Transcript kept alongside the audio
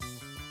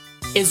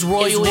It's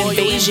Royal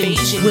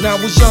Invasion. When I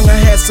was young, I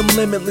had some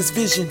limitless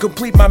vision.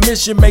 Complete my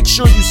mission, make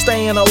sure you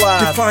staying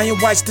alive. Defying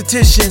white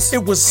statisticians.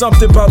 It was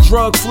something about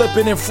drug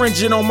flipping,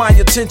 infringing on my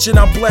attention.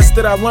 I'm blessed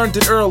that I learned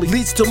it early.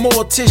 Leads to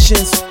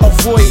morticians.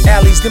 Avoid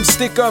alleys. Them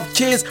stick up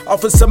kids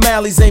off of some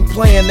alleys ain't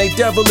playing. They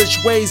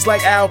devilish ways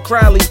like Al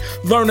Crowley.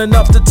 Learn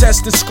enough to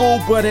test in school,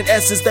 but in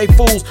essence they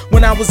fools.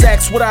 When I was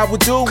asked what I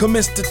would do,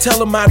 commenced to tell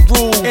them I'd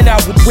rule. And I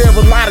would wear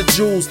a lot of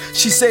jewels.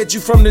 She said, you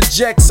from the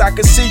Jacks, I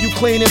could see you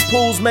cleaning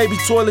pools, maybe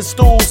toilet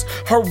stools.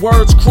 Her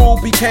words cruel,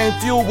 became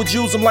fuel, would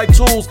use them like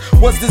tools.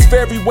 Was this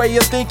very way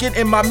of thinking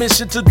in my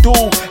mission to do?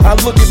 I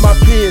look at my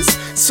peers,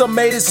 some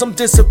made it, some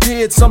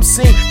disappeared. Some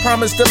seemed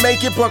promised to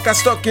make it, but got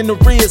stuck in the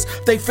rears.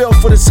 They fell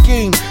for the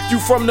scheme. You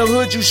from the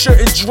hood, you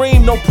shouldn't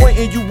dream. No point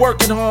in you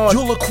working hard,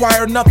 you'll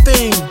acquire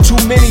nothing.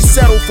 Too many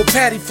settle for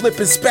patty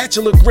flipping,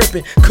 spatula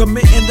gripping,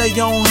 committing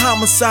their own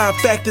homicide.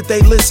 Fact that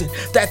they listen.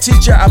 That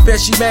teacher, I bet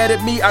she mad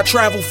at me. I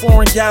travel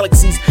foreign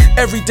galaxies.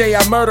 Every day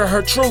I murder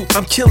her truth,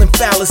 I'm killing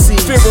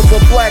fallacies. Fear of a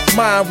black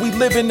mind, we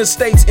live in the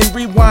States and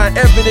rewind.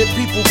 Evident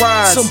people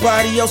rise,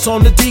 somebody else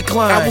on the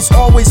decline. I was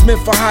always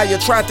meant for higher,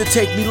 tried to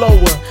take me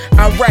lower.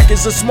 Iraq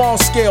is a small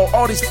scale,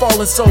 all these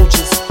fallen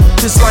soldiers.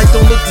 This life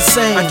don't look the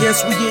same, I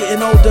guess we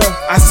getting older.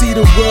 I see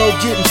the world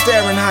getting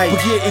Fahrenheit,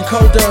 we're getting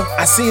colder.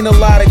 I seen a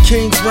lot of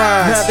kings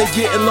rise, now they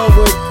getting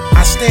lowered.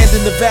 I stand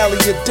in the valley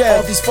of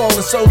death, all these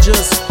fallen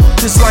soldiers.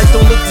 This life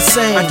don't look the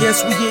same, I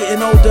guess we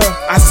getting older.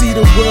 I see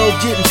the world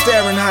getting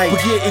Fahrenheit,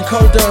 we're getting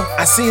colder.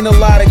 I seen a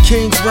lot of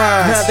kings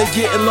rise, now they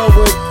getting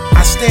lowered.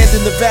 I stand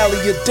in the valley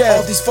of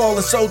death, all these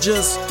fallen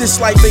soldiers. This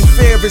life ain't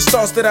fair, it's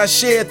thoughts that I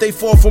shared. They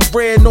fall from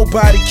bread,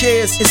 nobody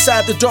cares.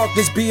 Inside the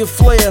darkness be a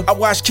flare. I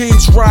watch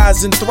kings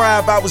rise and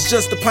thrive, I was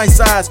just a pint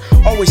size.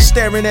 Always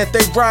staring at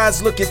they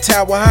rise, looking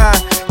tower high.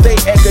 They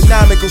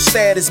economical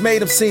status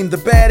made them seem the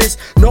baddest.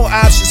 No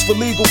options for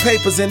legal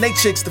papers and they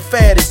chicks the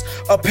fattest.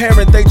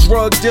 Apparent they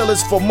drug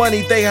dealers, for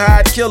money they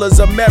hide killers.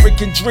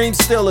 American dream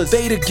stealers,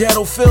 they the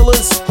ghetto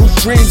fillers whose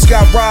dreams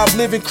got robbed,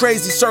 living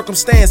crazy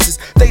circumstances.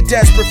 They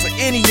desperate for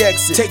any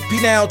exit, take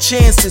penal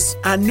chances.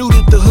 I knew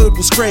that the hood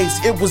was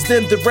crazy, it was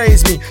them that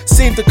raised me.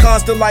 Seemed a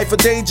constant life of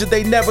danger,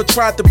 they never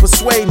tried to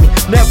persuade me.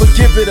 Never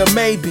give it a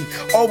maybe,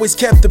 always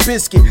kept the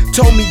biscuit.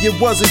 Told me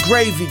it wasn't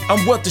gravy,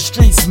 I'm what the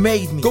streets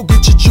made me. Go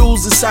get your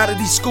jewels inside of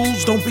these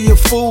schools, don't be a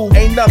fool.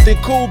 Ain't nothing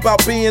cool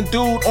about being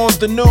dude on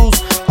the news.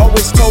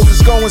 Always told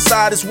us go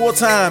inside, it's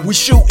wartime, we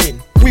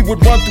shooting. We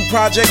would run through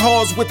project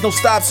halls with no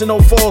stops and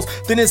no falls.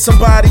 Then it's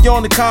somebody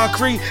on the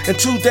concrete in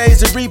 2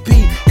 days a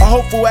repeat. A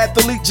hopeful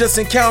athlete just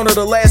encountered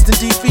a lasting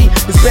defeat.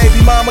 His baby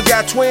mama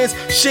got twins,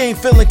 she ain't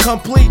feeling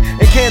complete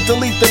and can't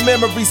delete the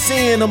memory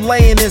seeing him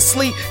laying in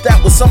sleep.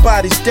 That was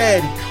somebody's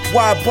daddy,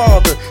 why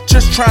bother?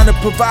 Just trying to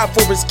provide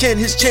for his kid,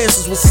 his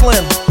chances were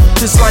slim.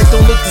 This life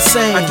don't look the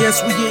same, I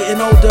guess we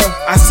getting older.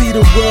 I see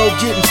the world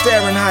getting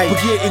Fahrenheit,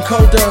 we're getting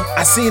colder.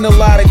 I seen a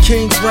lot of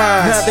kings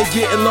rise, now they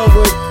getting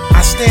lowered.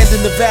 I stand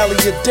in the valley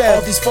of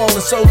death, all these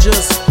fallen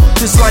soldiers.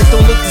 This life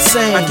don't look the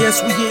same, I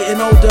guess we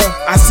getting older.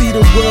 I see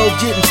the world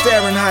getting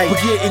Fahrenheit,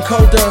 we're getting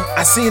colder.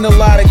 I seen a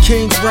lot of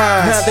kings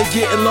rise, now they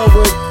getting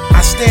lowered.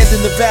 I stand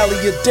in the valley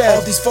of death,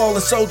 all these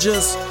fallen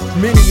soldiers.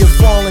 Many are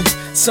falling,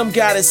 some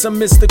got it, some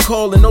missed the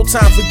calling. No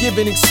time for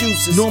giving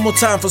excuses, normal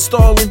time for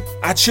stalling.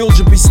 Our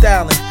children be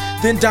styling,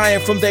 then dying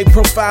from they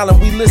profiling.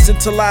 We listen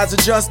to lies of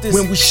justice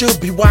when we should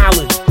be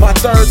wildin'. My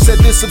third said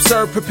this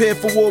absurd, prepare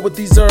for war with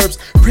these herbs.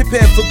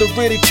 Prepare for the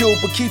ridicule,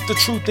 but keep the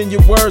truth in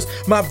your words.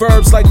 My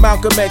verbs like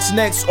Malcolm X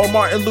next or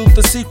Martin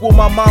Luther sequel.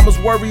 My mama's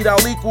worried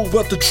I'll equal,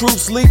 but the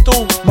truth's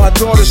lethal. My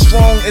daughter's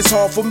strong, it's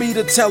hard for me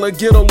to tell her.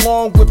 Get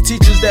along with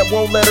teachers that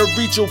won't let her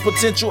reach your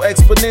potential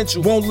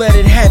exponential. Won't let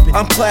it happen,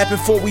 I'm clapping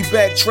before we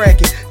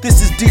backtracking.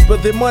 This is deeper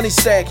than money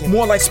stacking,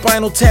 more like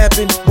spinal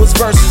tapping. Was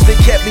verses that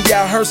kept me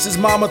out hearses.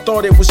 Mama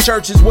thought it was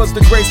churches, was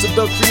the grace of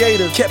the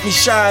creator. Kept me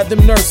shy of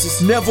them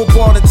nurses, never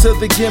bought into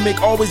the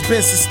gimmick, always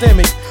been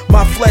systemic.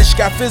 My flesh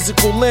got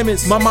physical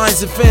limits, my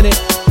mind's infinite.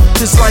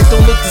 This life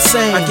don't look the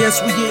same, I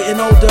guess we getting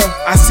older.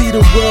 I see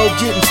the world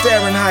getting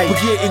Fahrenheit,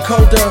 we're getting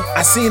colder.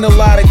 I seen a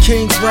lot of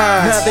kings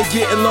rise, now they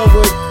getting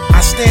lowered.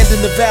 I stand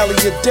in the valley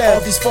of death,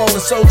 all these fallen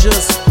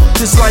soldiers.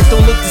 This life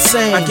don't look the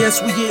same, I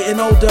guess we getting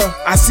older.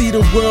 I see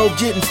the world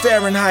getting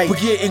Fahrenheit, we're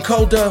getting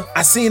colder.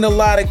 I seen a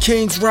lot of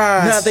kings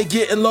rise, now they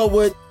getting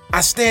lowered.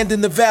 I stand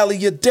in the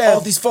valley of death,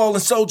 all these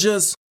fallen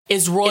soldiers.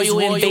 It's Royal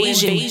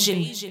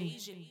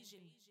Invasion.